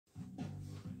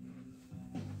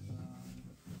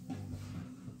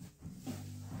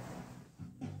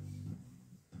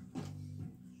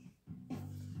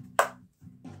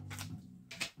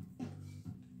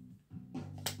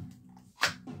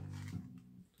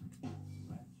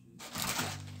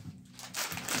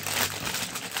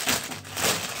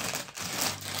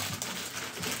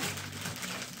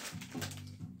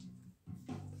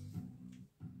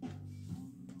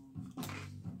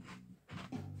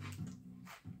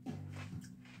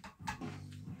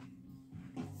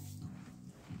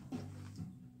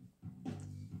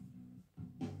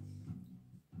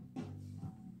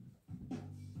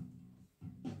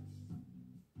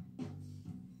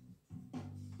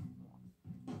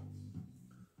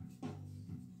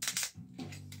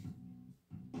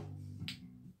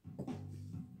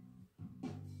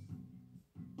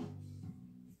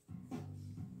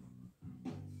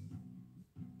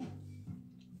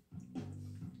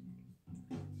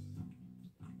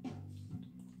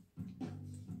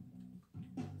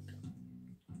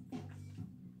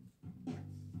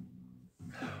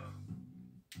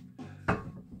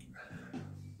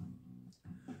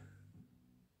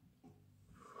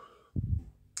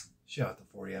Shot the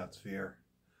 40-ounce beer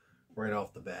right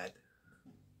off the bat.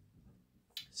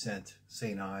 Sent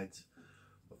St. Ides.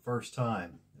 The first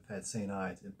time I've had St.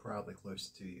 Ides in probably close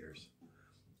to 2 years.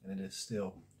 And it is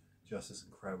still just as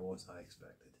incredible as I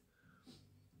expected.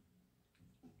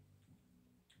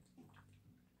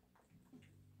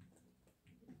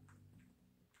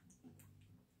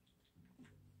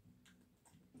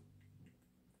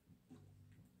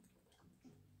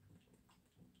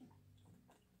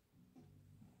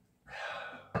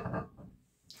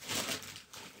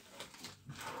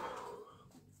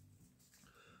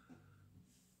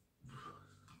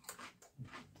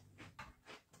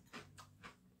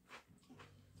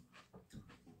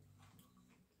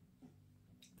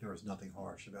 There was nothing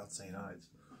harsh about St. Ides.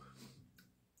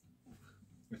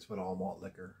 It's what all malt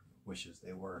liquor wishes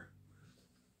they were.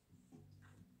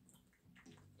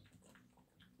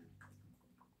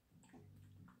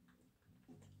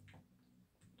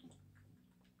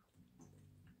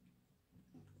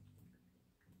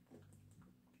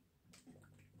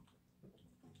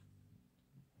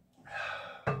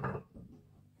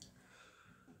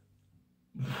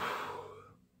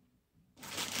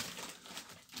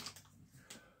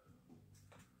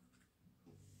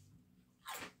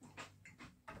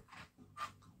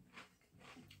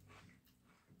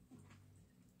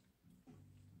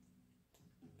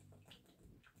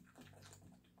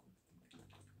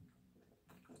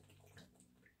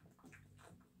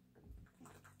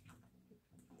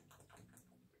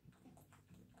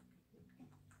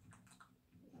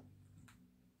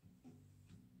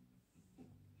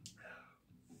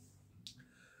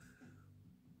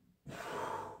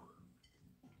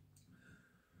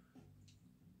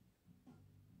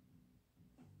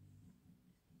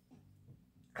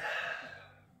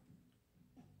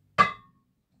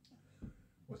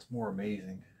 What's more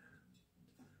amazing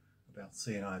about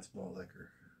St. Ides malt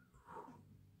liquor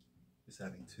is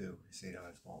having two St.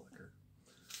 Ides malt liquor.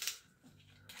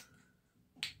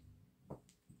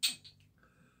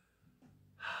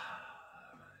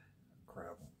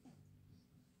 Incredible.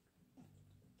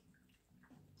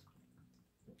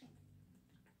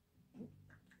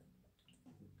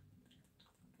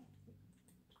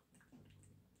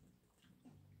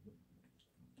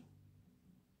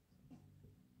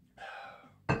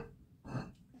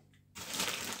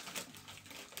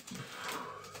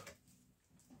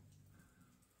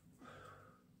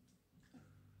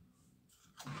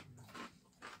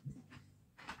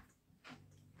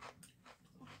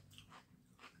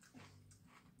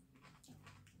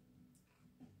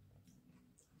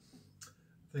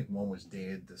 I think one was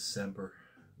dated December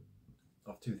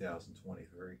of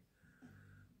 2023.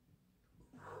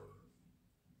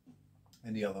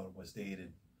 And the other one was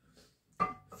dated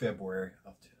December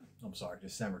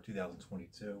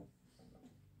 2022.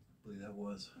 I believe that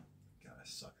was. God, I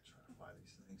suck at trying to find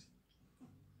these things.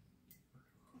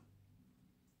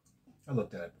 I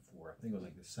looked at it before. I think it was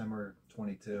like December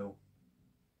 22.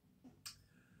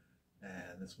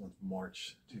 And this one's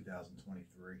March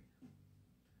 2023.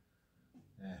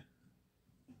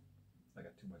 I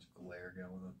got too much glare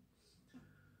going on.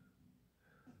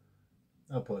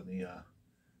 I'll put in the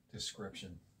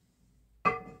description.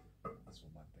 This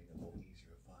one might make it a little easier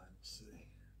to find. Let's see.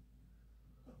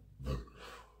 I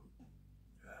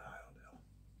don't know.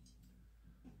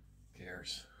 Who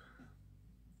cares?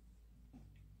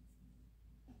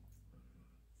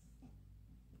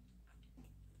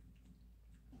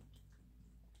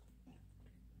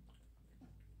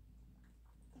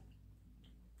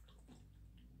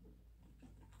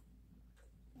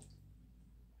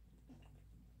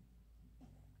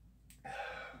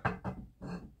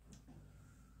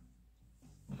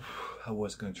 I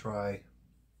was going to try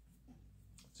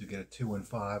to get a 2 and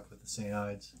 5 with the St.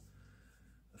 Ides.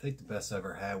 I think the best I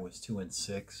ever had was 2 and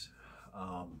 6.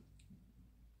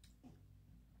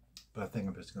 But I think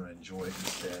I'm just going to enjoy it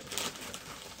instead.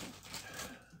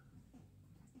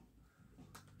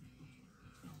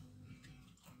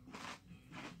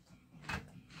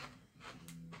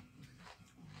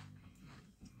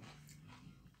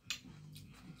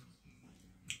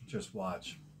 Just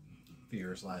watch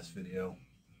Fear's last video.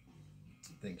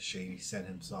 I think Shady sent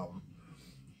him something.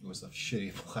 It was a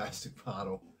shitty plastic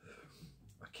bottle.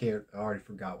 I already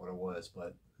forgot what it was,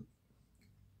 but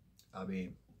I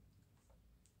mean,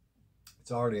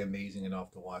 it's already amazing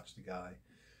enough to watch the guy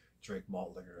drink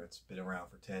malt liquor that's been around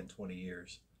for 10, 20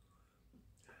 years.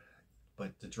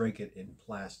 But to drink it in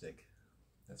plastic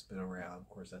that's been around, of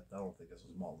course, I don't think this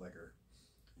was malt liquor.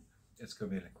 It's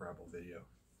going to be an incredible video.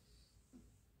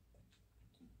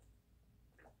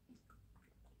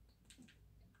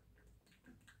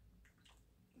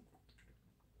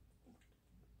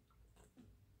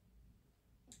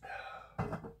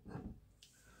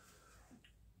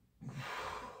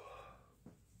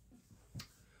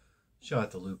 Shout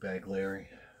out to Lou Baglary,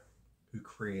 who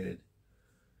created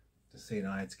the St.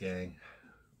 Ides gang.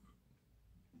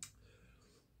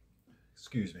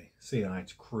 Excuse me, St.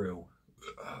 Ides crew.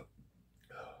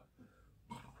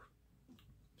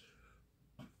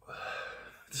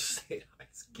 The St.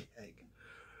 Ides gang.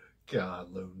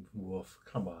 God, Lone Wolf,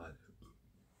 come on.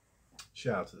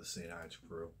 Shout out to the St. Ides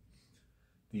crew.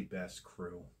 The best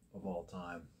crew of all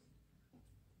time.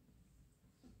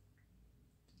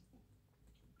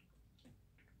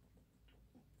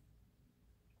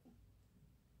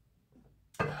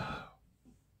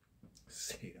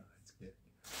 St. Ides gang.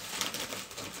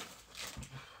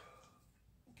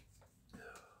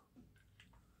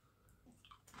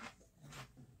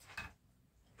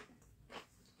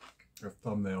 Their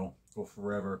thumbnail will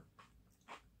forever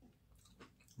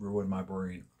ruin my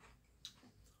brain.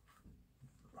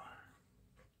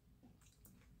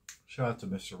 Shout out to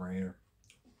Mr. Rayner,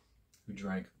 who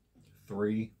drank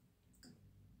 3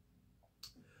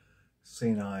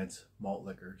 St. Ides malt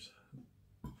liquors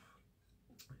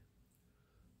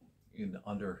in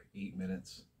under 8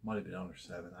 minutes. Might have been under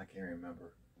 7, I can't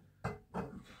remember.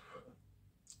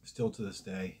 Still to this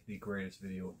day, the greatest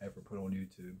video ever put on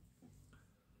YouTube.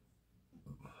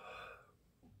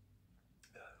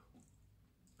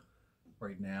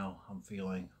 Right now, I'm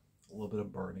feeling a little bit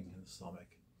of burning in the stomach.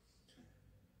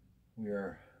 We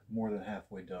are more than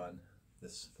halfway done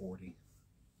this 40.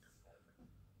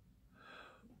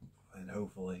 And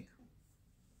hopefully,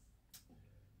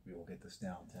 we will get this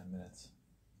down in 10 minutes.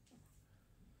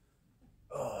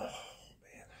 Oh,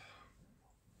 man.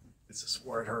 This is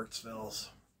where it hurts, fellas.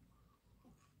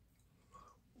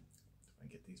 I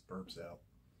get these burps out.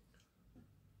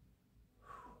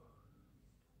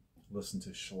 Listen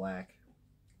to Shellac.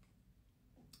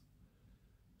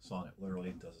 Song, it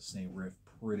literally does the same riff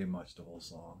pretty much the whole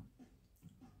song.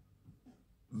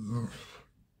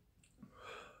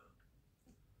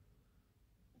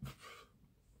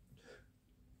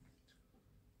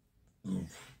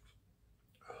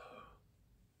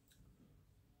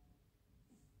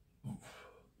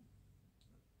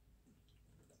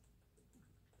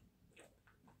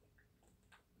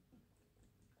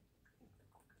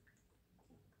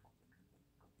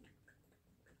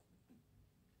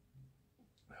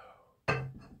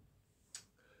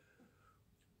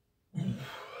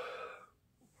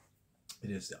 It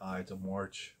is the Ides of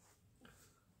March.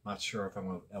 Not sure if I'm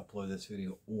going to upload this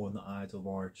video on the Ides of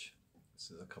March.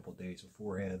 This is a couple days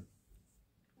beforehand.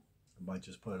 I might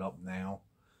just put it up now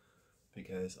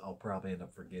because I'll probably end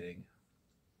up forgetting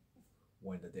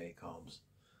when the day comes.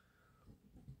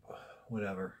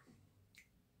 Whatever.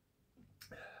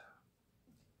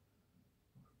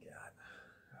 God.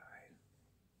 All right.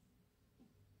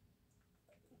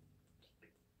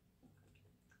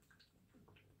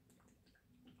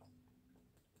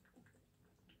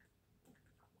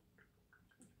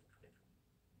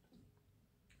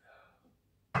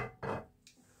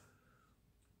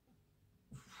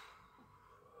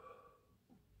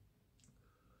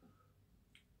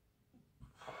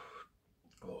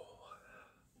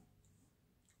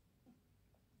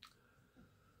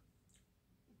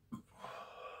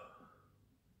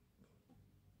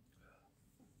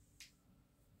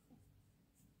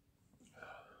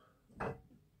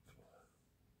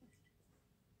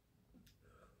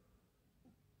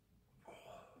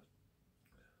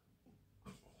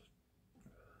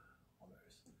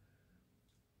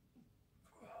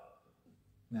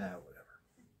 Nah, whatever.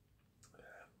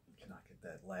 Cannot get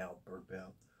that loud burp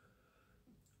out.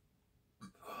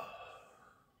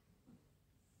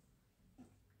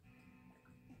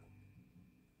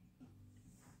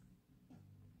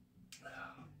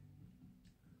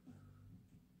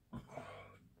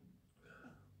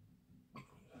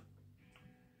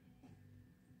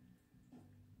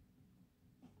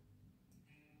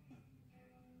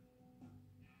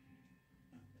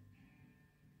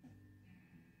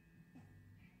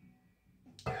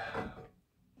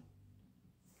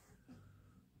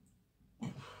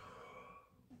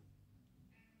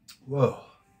 Whoa.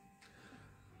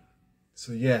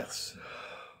 So yes,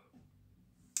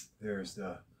 there's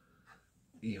the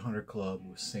 800 Club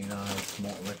with St. Ides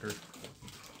malt liquor.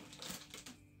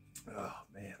 Oh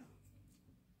man.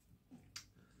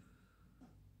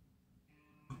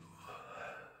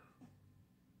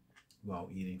 While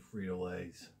eating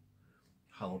Frito-Lays,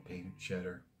 jalapeno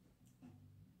cheddar.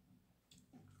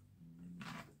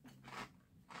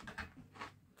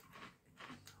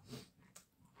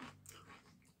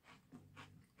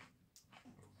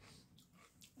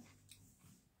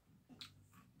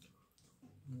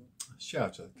 Shout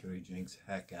out to the Cody Jinks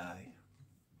hat guy.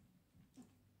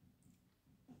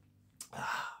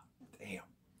 Ah, damn.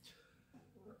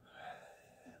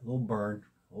 a little burn,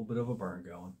 a little bit of a burn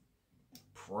going.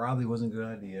 Probably wasn't a good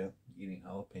idea eating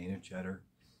jalapeno cheddar.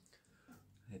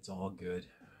 It's all good.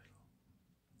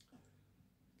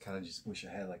 Kind of just wish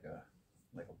I had like a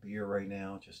beer right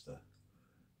now just to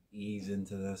ease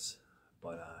into this,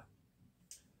 but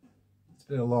it's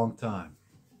been a long time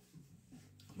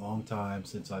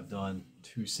since I've done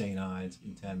 2 St. Ides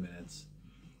in 10 minutes.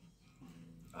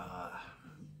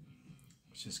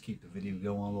 Let's just keep the video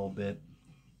going a little bit.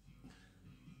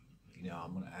 You know,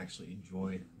 I'm gonna actually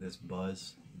enjoy this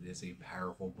buzz. It is a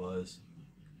powerful buzz.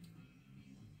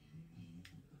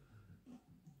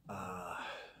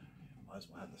 Might as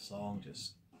well have the song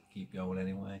just keep going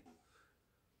anyway.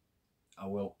 I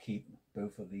will keep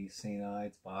both of these St.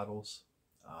 Ides bottles.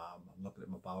 I'm looking at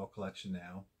my bottle collection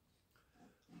now.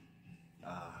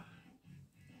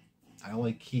 I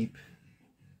only keep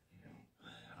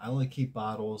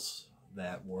bottles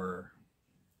that were.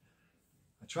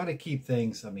 I try to keep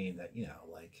things. I mean that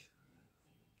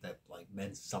that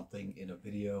meant something in a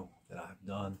video that I've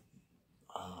done.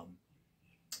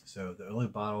 So the only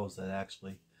bottles that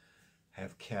actually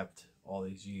have kept all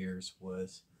these years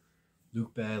was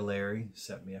Luke Bad Larry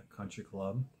sent me a Country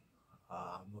Club.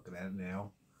 I'm looking at it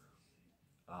now.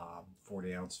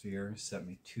 40-ounce sphere sent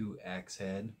me 2 Axe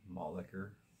Head malt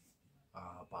liquor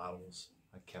bottles.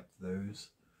 I kept those,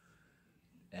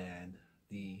 and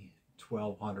the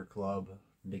 1200 Club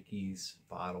Mickey's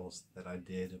bottles that I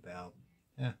did about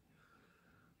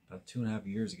 2.5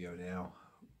 years ago now.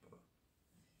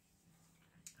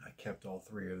 I kept all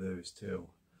 3 of those too,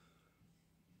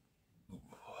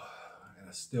 and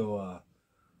I still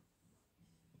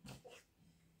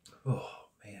oh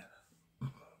man,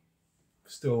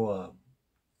 still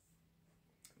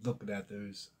looking at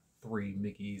those 3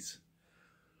 Mickey's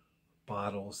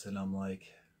bottles, and I'm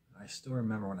like, I still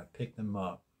remember when I picked them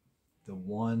up, the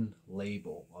one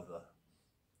label of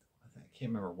I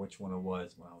can't remember which one it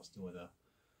was when I was doing the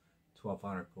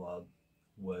 1200 Club,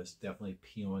 was definitely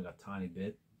peeling a tiny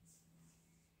bit,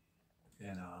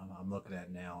 and I'm looking at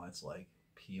it now, it's like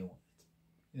peeling,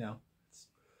 it's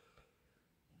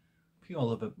peeling a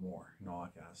little bit more and all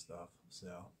that kind of stuff.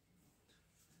 So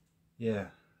yeah,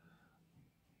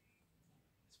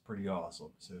 it's pretty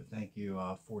awesome. So thank you,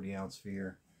 40-ounce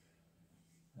sphere.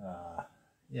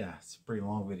 Yeah, it's a pretty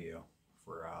long video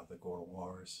for the Golden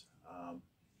Wars.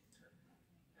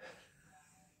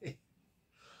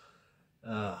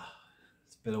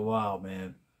 It's been a while,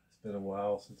 man. It's been a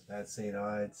while since I've had St.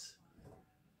 Ides.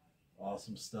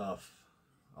 Awesome stuff.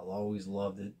 I've always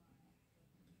loved it.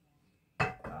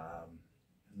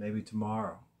 Maybe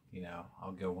tomorrow,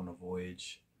 I'll go on a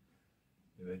voyage.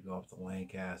 Maybe go up to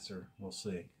Lancaster. We'll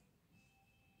see.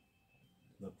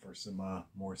 Look for some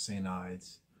more St.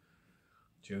 Ides.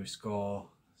 Joe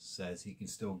Skull says he can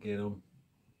still get them.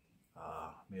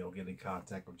 Maybe I'll get in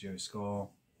contact with Joe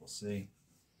Skull. We'll see.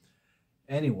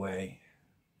 Anyway,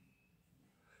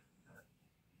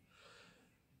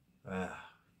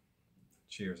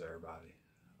 cheers, everybody.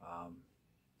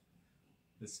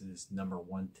 This is number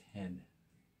 110.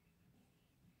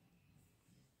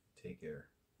 Take care.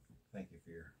 Thank you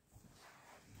for your